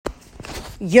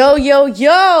Yo, yo,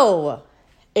 yo!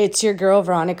 It's your girl,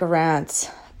 Veronica Rants.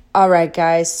 All right,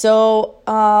 guys. So,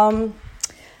 I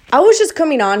was just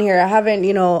coming on here. I haven't,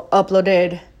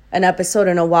 uploaded an episode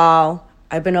in a while.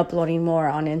 I've been uploading more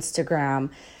on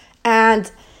Instagram.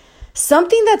 And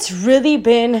something that's really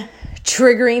been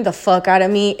triggering the fuck out of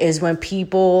me is when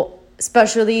people,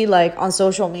 especially like on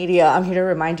social media, I'm here to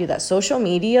remind you that social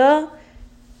media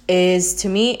is, to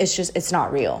me, it's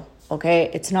not real.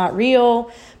 Okay? It's not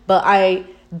real. But I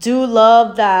do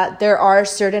love that there are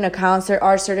certain accounts, there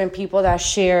are certain people that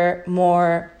share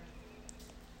more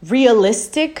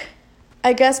realistic,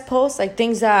 I guess, posts. Like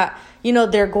things that,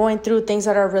 they're going through, things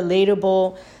that are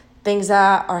relatable, things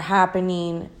that are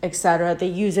happening, etc. They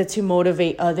use it to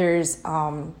motivate others.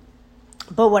 But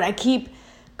what I keep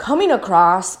coming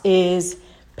across is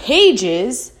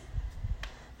pages,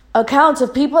 accounts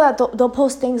of people that they'll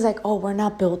post things like, oh, we're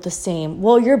not built the same.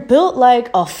 Well, you're built like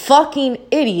a fucking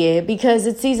idiot, because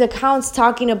it's these accounts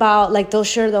talking about, like, they'll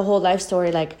share the whole life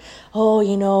story, like, oh,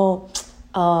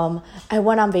 I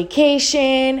went on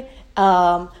vacation,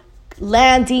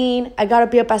 landing, I gotta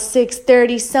be up at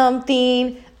 6:30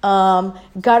 something,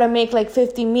 gotta make like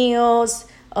 50 meals,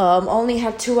 only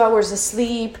have 2 hours of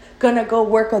sleep, gonna go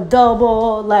work a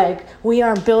double, like, we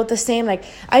aren't built the same. Like,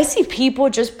 I see people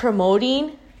just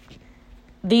promoting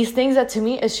these things that, to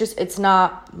me, it's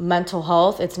not mental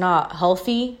health. It's not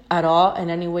healthy at all in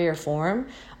any way or form.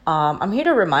 I'm here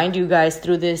to remind you guys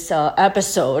through this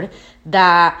episode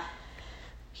that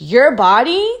your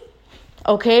body,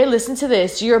 okay, listen to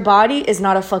this. Your body is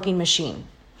not a fucking machine.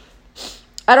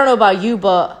 I don't know about you,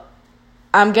 but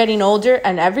I'm getting older,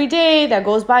 and every day that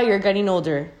goes by, you're getting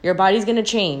older. Your body's going to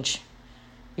change.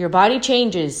 Your body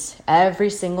changes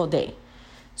every single day.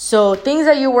 So things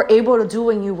that you were able to do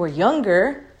when you were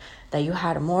younger, that you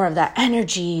had more of that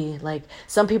energy, like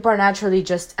some people are naturally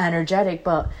just energetic,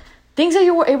 but things that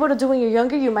you were able to do when you're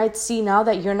younger, you might see now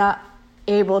that you're not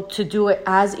able to do it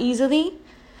as easily.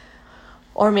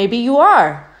 Or maybe you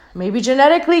are. Maybe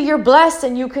genetically you're blessed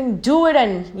and you can do it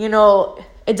and,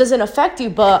 it doesn't affect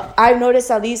you. But I've noticed,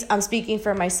 at least I'm speaking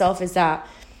for myself, is that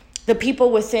the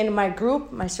people within my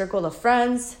group, my circle of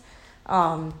friends,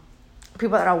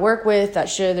 people that I work with that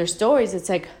share their stories, it's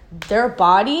like their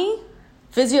body,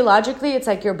 physiologically, it's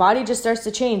like your body just starts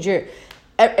to change. It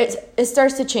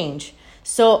starts to change.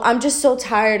 So I'm just so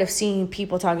tired of seeing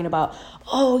people talking about,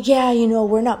 oh, yeah,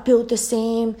 we're not built the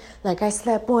same. Like, I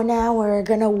slept 1 hour,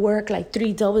 gonna work like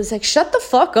 3 doubles. Like, shut the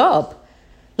fuck up.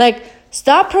 Like,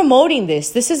 stop promoting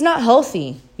this. This is not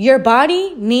healthy. Your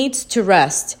body needs to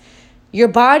rest. Your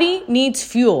body needs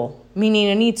fuel. Meaning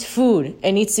it needs food,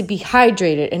 it needs to be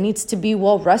hydrated, it needs to be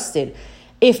well rested.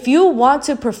 If you want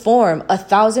to perform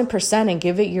 1,000% and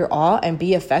give it your all and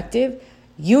be effective,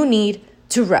 you need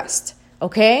to rest,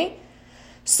 okay?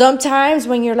 Sometimes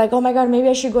when you're like, oh my God, maybe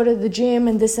I should go to the gym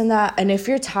and this and that. And if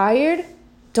you're tired,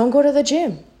 don't go to the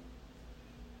gym.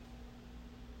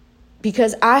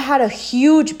 Because I had a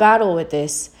huge battle with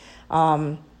this.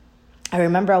 I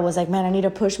remember I was like, man, I need to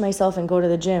push myself and go to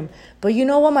the gym. But you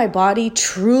know what my body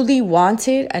truly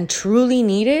wanted and truly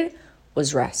needed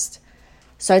was rest.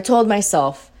 So I told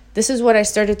myself, this is what I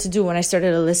started to do when I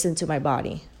started to listen to my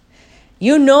body.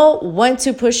 You know when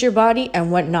to push your body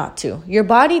and when not to. Your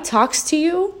body talks to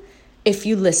you if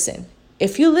you listen.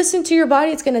 If you listen to your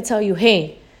body, it's going to tell you,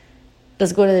 hey,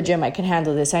 let's go to the gym. I can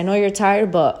handle this. I know you're tired,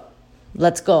 but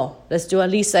let's go. Let's do at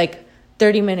least like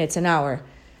 30 minutes, an hour.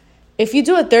 If you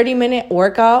do a 30-minute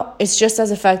workout, it's just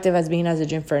as effective as being at the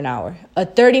gym for an hour. A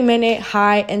 30-minute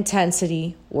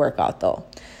high-intensity workout, though.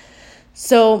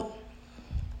 So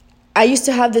I used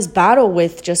to have this battle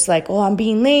with just like, oh, I'm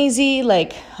being lazy.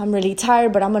 Like, I'm really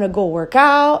tired, but I'm going to go work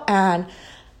out. And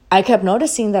I kept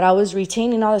noticing that I was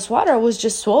retaining all this water. I was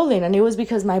just swollen. And it was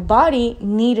because my body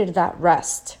needed that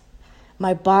rest.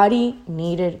 My body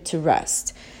needed to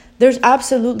rest. There's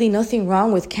absolutely nothing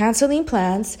wrong with canceling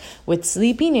plans, with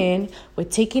sleeping in, with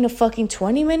taking a fucking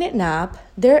 20-minute nap.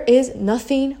 There is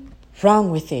nothing wrong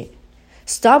with it.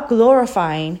 Stop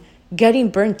glorifying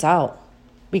getting burnt out,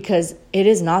 because it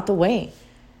is not the way.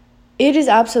 It is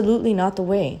absolutely not the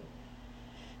way.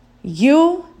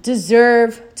 You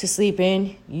deserve to sleep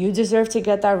in. You deserve to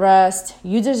get that rest.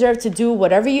 You deserve to do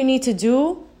whatever you need to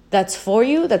do that's for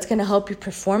you, that's going to help you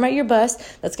perform at your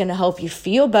best, that's going to help you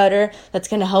feel better, that's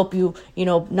going to help you,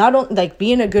 not only like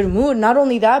be in a good mood. Not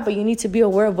only that, but you need to be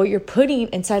aware of what you're putting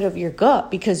inside of your gut,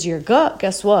 because your gut,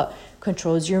 guess what,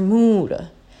 controls your mood.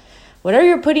 Whatever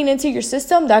you're putting into your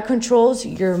system, that controls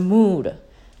your mood.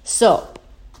 So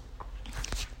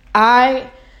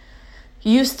I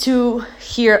used to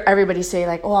hear everybody say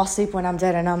like, oh, I'll sleep when I'm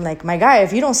dead. And I'm like, my guy,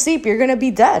 if you don't sleep, you're going to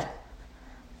be dead.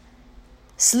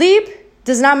 Sleep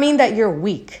does not mean that you're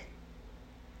weak.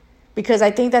 Because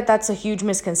I think that that's a huge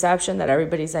misconception that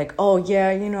everybody's like, oh, yeah,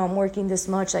 I'm working this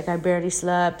much, like I barely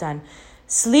slept. And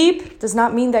sleep does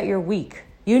not mean that you're weak.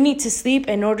 You need to sleep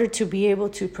in order to be able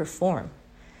to perform.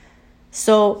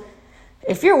 So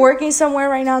if you're working somewhere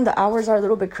right now and the hours are a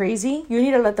little bit crazy, you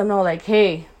need to let them know, like,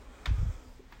 hey,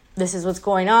 this is what's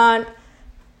going on.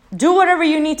 Do whatever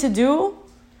you need to do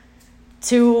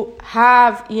to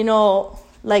have,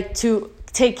 to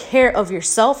take care of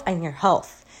yourself and your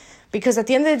health. Because at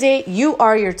the end of the day, you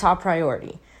are your top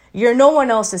priority. You're no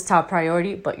one else's top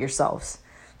priority but yourselves.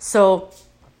 So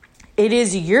it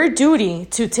is your duty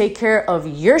to take care of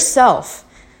yourself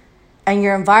and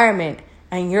your environment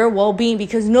and your well-being,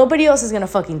 because nobody else is going to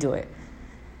fucking do it.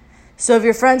 So if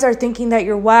your friends are thinking that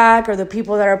you're whack, or the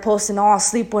people that are posting, oh, I'll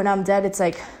sleep when I'm dead, it's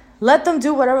like, let them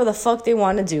do whatever the fuck they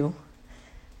want to do.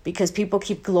 Because people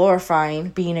keep glorifying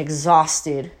being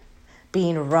exhausted,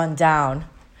 being run down,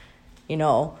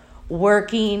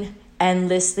 working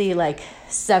endlessly, like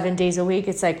 7 days a week.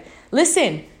 It's like,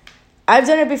 listen, I've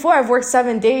done it before. I've worked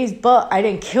 7 days, but I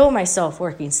didn't kill myself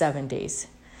working 7 days.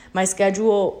 My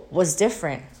schedule was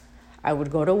different. I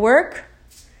would go to work.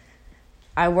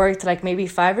 I worked like maybe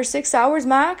 5 or 6 hours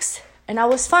max, and I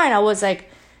was fine. I was like,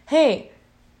 hey,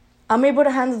 I'm able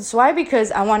to handle this. Why?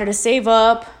 Because I wanted to save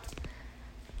up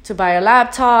to buy a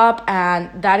laptop,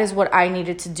 and that is what I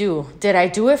needed to do. Did I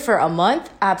do it for a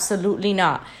month? Absolutely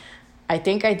not. I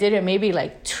think I did it maybe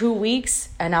like 2 weeks,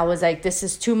 and I was like, this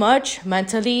is too much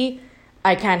mentally.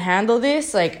 I can't handle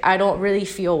this. Like, I don't really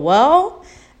feel well.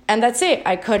 And that's it.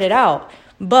 I cut it out.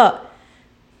 But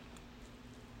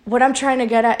what I'm trying to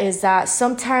get at is that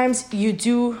sometimes you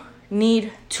do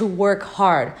need to work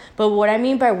hard. But what I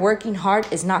mean by working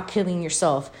hard is not killing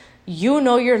yourself. You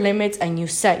know your limits and you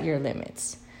set your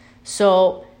limits.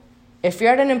 So if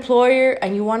you're at an employer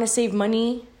and you want to save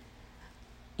money,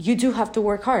 you do have to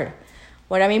work hard.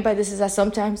 What I mean by this is that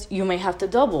sometimes you may have to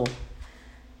double.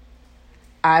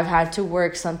 I've had to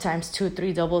work sometimes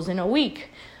 2-3 doubles in a week.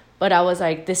 But I was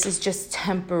like, this is just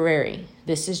temporary.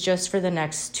 This is just for the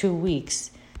next 2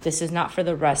 weeks. This is not for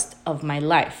the rest of my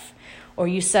life. Or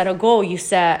you set a goal, you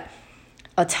set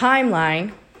a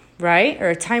timeline, right? Or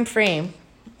a time frame,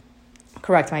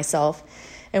 correct myself,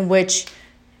 in which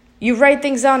you write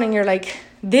things down and you're like,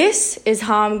 this is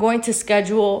how I'm going to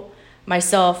schedule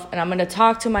myself, and I'm going to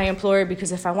talk to my employer,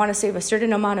 because if I want to save a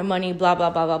certain amount of money, blah,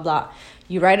 blah, blah, blah, blah.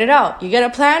 You write it out. You get a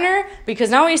planner, because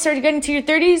now when you start getting to your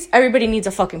 30s, everybody needs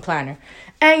a fucking planner.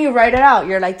 And you write it out.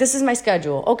 You're like, this is my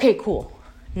schedule. Okay, cool.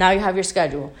 Now you have your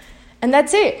schedule. And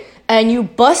that's it. And you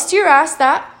bust your ass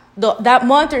that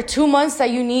month or 2 months that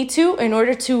you need to in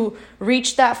order to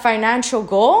reach that financial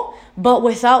goal, but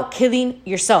without killing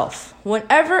yourself.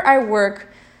 Whenever I work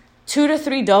 2 to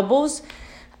 3 doubles,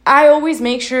 I always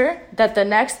make sure that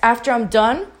after I'm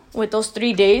done with those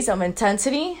 3 days of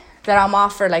intensity, that I'm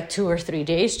off for like 2 or 3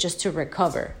 days just to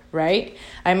recover, right?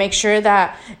 I make sure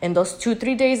that in those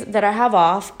 2-3 days that I have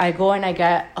off, I go and I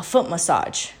get a foot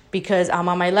massage, because I'm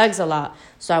on my legs a lot.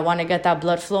 So I want to get that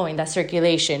blood flowing, that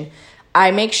circulation.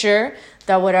 I make sure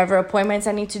that whatever appointments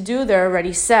I need to do, they're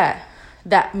already set.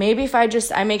 That maybe if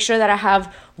I make sure that I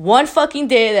have one fucking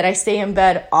day that I stay in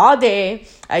bed all day,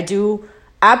 I do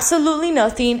absolutely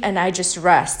nothing, and I just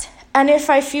rest. And if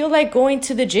I feel like going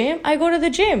to the gym, I go to the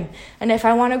gym. And if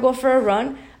I want to go for a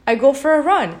run, I go for a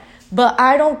run. But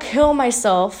I don't kill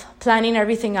myself planning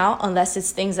everything out unless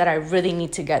it's things that I really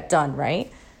need to get done, right?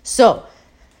 So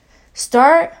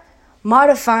start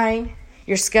modifying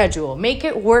your schedule. Make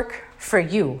it work for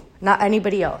you, not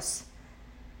anybody else.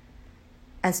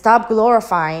 And stop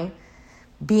glorifying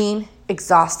being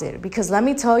exhausted. Because let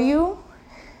me tell you,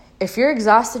 if you're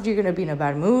exhausted, you're going to be in a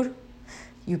bad mood.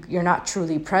 You're not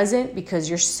truly present, because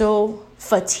you're so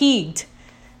fatigued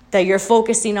that you're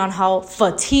focusing on how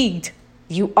fatigued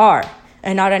you are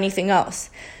and not anything else.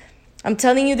 I'm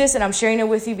telling you this and I'm sharing it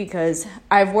with you because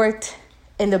I've worked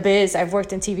in the biz. I've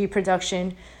worked in TV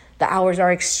production. The hours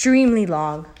are extremely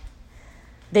long.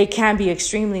 They can be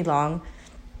extremely long.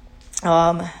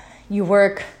 You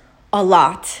work a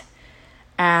lot.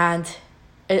 And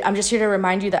I'm just here to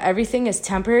remind you that everything is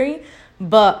temporary,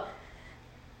 but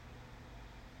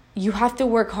you have to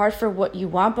work hard for what you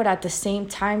want, but at the same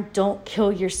time, don't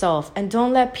kill yourself. And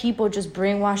don't let people just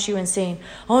brainwash you and saying,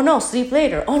 oh no, sleep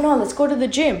later. Oh no, let's go to the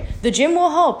gym. The gym will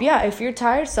help. Yeah, if you're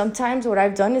tired, sometimes what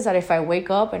I've done is that if I wake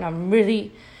up and I'm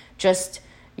really just,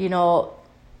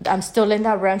 I'm still in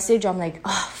that REM stage, I'm like,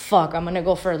 oh, fuck, I'm going to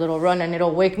go for a little run and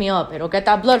it'll wake me up. It'll get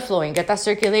that blood flowing, get that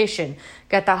circulation,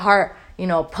 get that heart,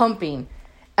 pumping.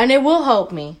 And it will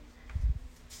help me.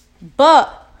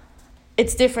 But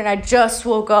it's different. I just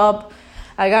woke up.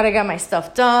 I got to get my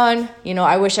stuff done.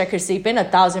 I wish I could sleep in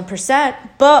 1,000%.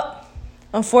 But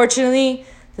unfortunately,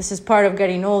 this is part of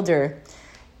getting older.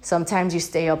 Sometimes you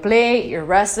stay up late, you're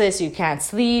restless, you can't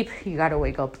sleep, you got to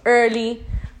wake up early.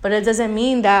 But it doesn't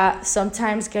mean that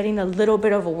sometimes getting a little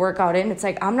bit of a workout in, it's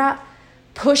like I'm not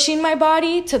pushing my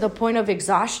body to the point of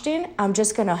exhaustion. I'm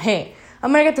just going to,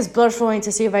 I'm going to get this blood flowing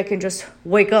to see if I can just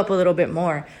wake up a little bit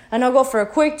more. And I'll go for a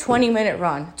quick 20-minute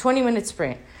run, 20-minute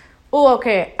sprint. Oh,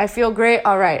 okay, I feel great.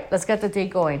 All right, let's get the day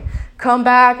going. Come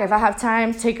back. If I have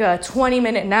time, take a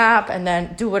 20-minute nap and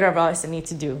then do whatever else I need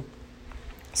to do.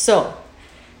 So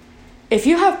if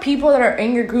you have people that are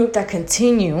in your group that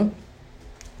continue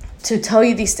to tell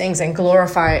you these things and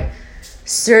glorify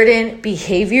certain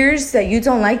behaviors that you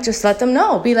don't like, just let them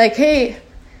know. Be like, hey,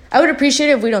 I would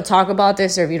appreciate it if we don't talk about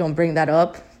this or if you don't bring that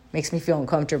up. Makes me feel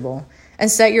uncomfortable. And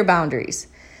set your boundaries.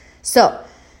 So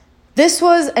this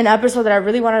was an episode that I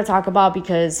really wanted to talk about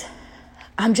because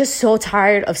I'm just so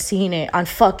tired of seeing it on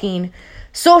fucking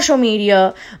social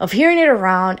media, of hearing it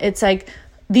around. It's like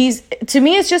to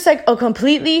me, it's just like a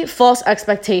completely false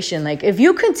expectation. Like if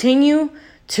you continue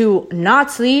to not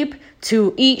sleep,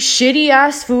 to eat shitty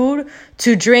ass food,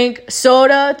 to drink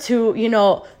soda, to,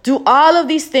 do all of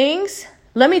these things,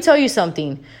 let me tell you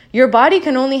something. Your body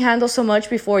can only handle so much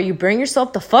before you bring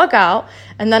yourself the fuck out,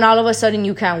 and then all of a sudden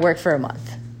you can't work for a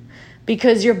month.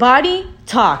 Because your body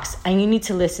talks and you need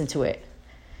to listen to it.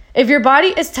 If your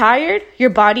body is tired, your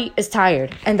body is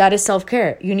tired. And that is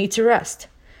self-care. You need to rest.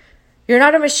 You're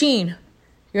not a machine.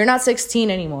 You're not 16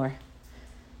 anymore.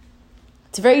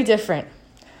 It's very different.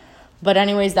 But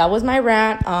anyways, that was my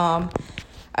rant.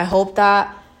 I hope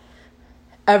that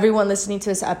everyone listening to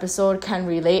this episode can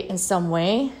relate in some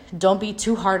way. Don't be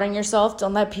too hard on yourself.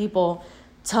 Don't let people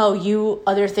tell you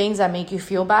other things that make you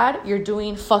feel bad. You're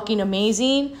doing fucking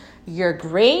amazing. You're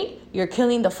great. You're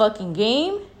killing the fucking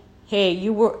game. Hey,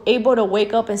 you were able to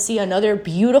wake up and see another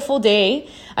beautiful day.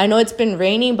 I know it's been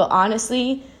raining, but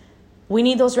honestly, we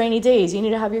need those rainy days. You need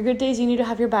to have your good days. You need to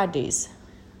have your bad days.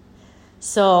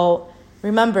 So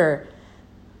remember,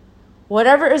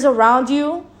 whatever is around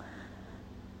you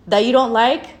that you don't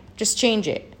like, just change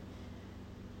it.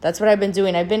 That's what I've been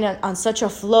doing. I've been on such a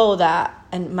flow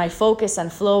and my focus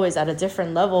and flow is at a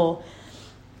different level,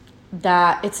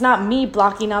 that it's not me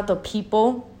blocking out the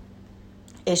people.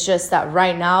 It's just that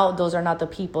right now, those are not the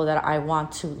people that I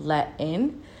want to let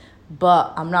in.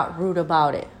 But I'm not rude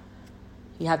about it.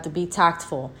 You have to be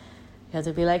tactful. You have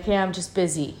to be like, hey, I'm just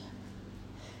busy.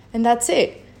 And that's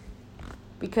it.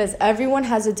 Because everyone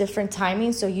has a different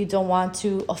timing, so you don't want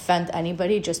to offend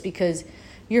anybody. Just because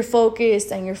you're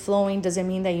focused and you're flowing doesn't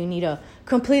mean that you need to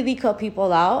completely cut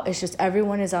people out. It's just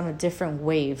everyone is on a different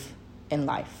wave in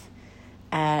life.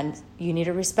 And you need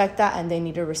to respect that, and they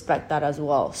need to respect that as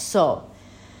well. So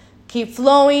keep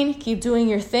flowing, keep doing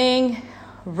your thing.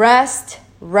 Rest,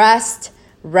 rest,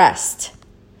 rest.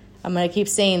 I'm going to keep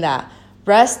saying that.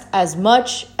 Rest as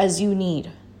much as you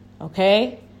need,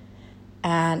 okay?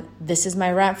 And this is my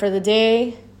rant for the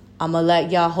day. I'm going to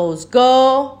let y'all hoes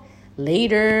go.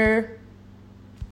 Later.